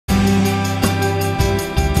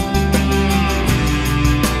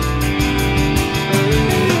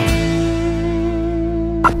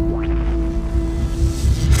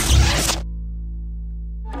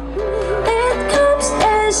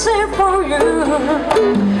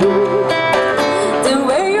The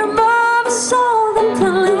way you move is so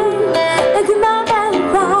compelling, it can make me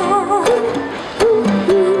cry.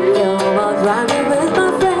 You're out running with my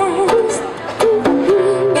friends,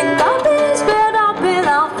 in my beach, but up in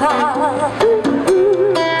our car.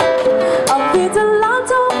 I'll be the lot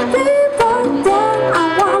of people that I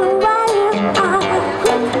wanna ride you out.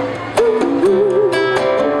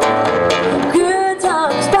 Good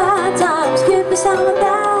times, bad times, give me some of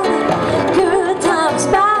that. Good times,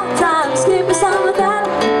 bad times, give me some of that.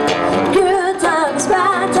 Good times,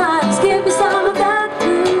 bad times, give me some of that.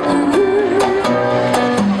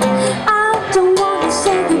 I don't wanna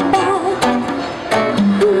say goodbye,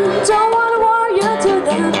 don't wanna war you to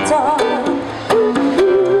the top.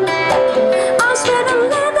 I'll spend a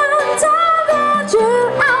little time with you,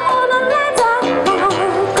 I wanna let that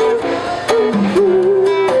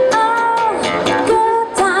oh, good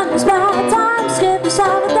times, bad times, give me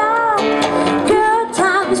some of that. Good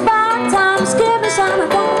times, bad times, give me some of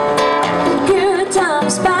that. Good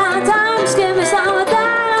times, bad times, give me some of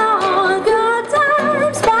that. Oh, good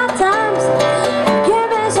times, bad times, give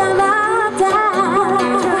me some of that.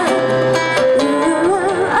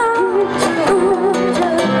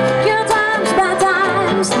 Good times, bad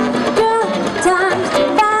times, good times,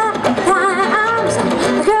 bad times,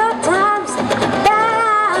 good times,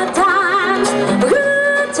 bad times,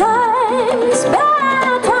 good times,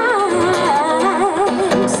 bad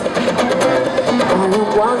times. I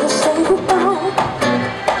don't wanna say goodbye,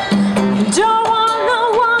 don't wanna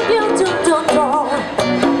want you to go.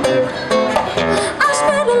 I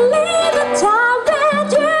spend a little time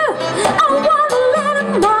with you, I wanna let it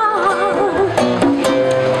know.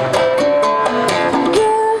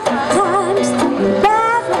 Good times,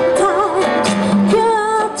 bad times,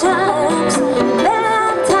 good times,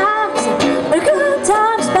 bad times, good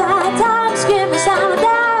times, bad times, give me some of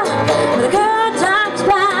that. Good times,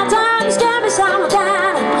 bad times, give me some of that.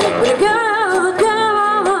 Good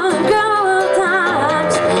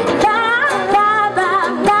times,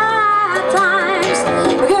 bad times,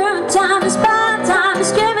 good times, bad times,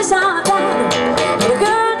 give me some of that.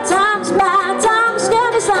 Good times, bad times,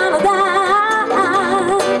 give me some of that.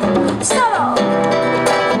 Stop.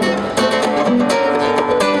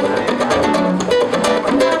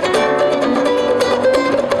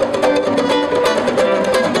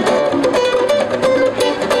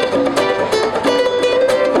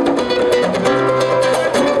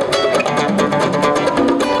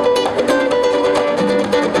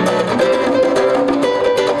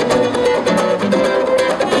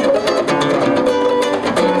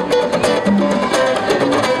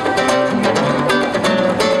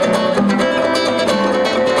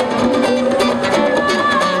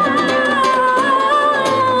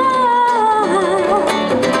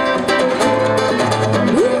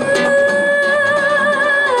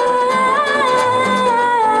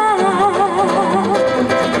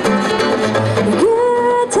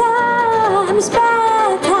 Good times,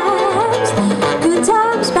 bad times, good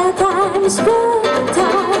times, bad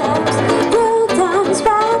times, good times,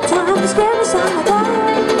 bad times, give me some of that.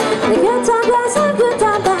 The good times, good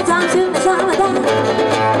times, bad times, give me some of that.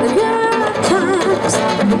 The good times,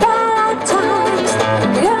 bad times,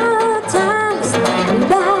 good times,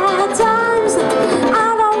 bad times. I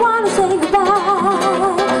don't wanna say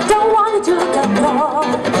goodbye, don't wanna do that more.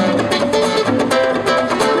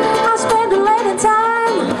 I spend a little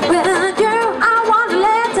time with you, I wanna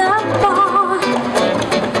let them fall.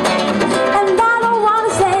 And I don't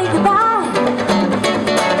wanna say goodbye,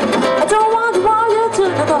 I don't want to want you to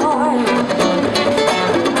the door.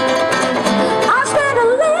 I spend a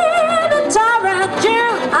little time with you,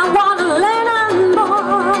 I wanna let them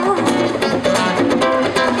more.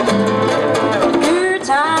 Good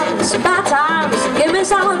times, bad times, give me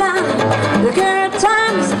some of that. The good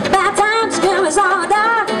times, bad times, give me some of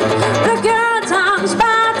that. The good times,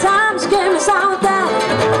 bad times, give me some of that.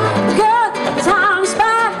 Good times,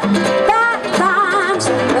 bad times,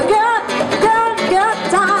 the good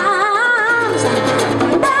times,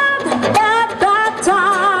 bad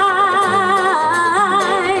times.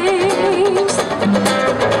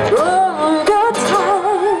 Oh, good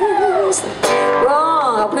times. โอ้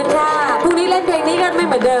ขอบคุณค่ะพรุ่งนี้เล่นเพลงนี้กันไม่เ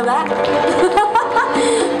หมือนเดิมแล้ว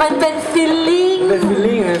มันเป็น feeling เป็นฟีล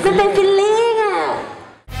ลิ่ง มันเป็น feeling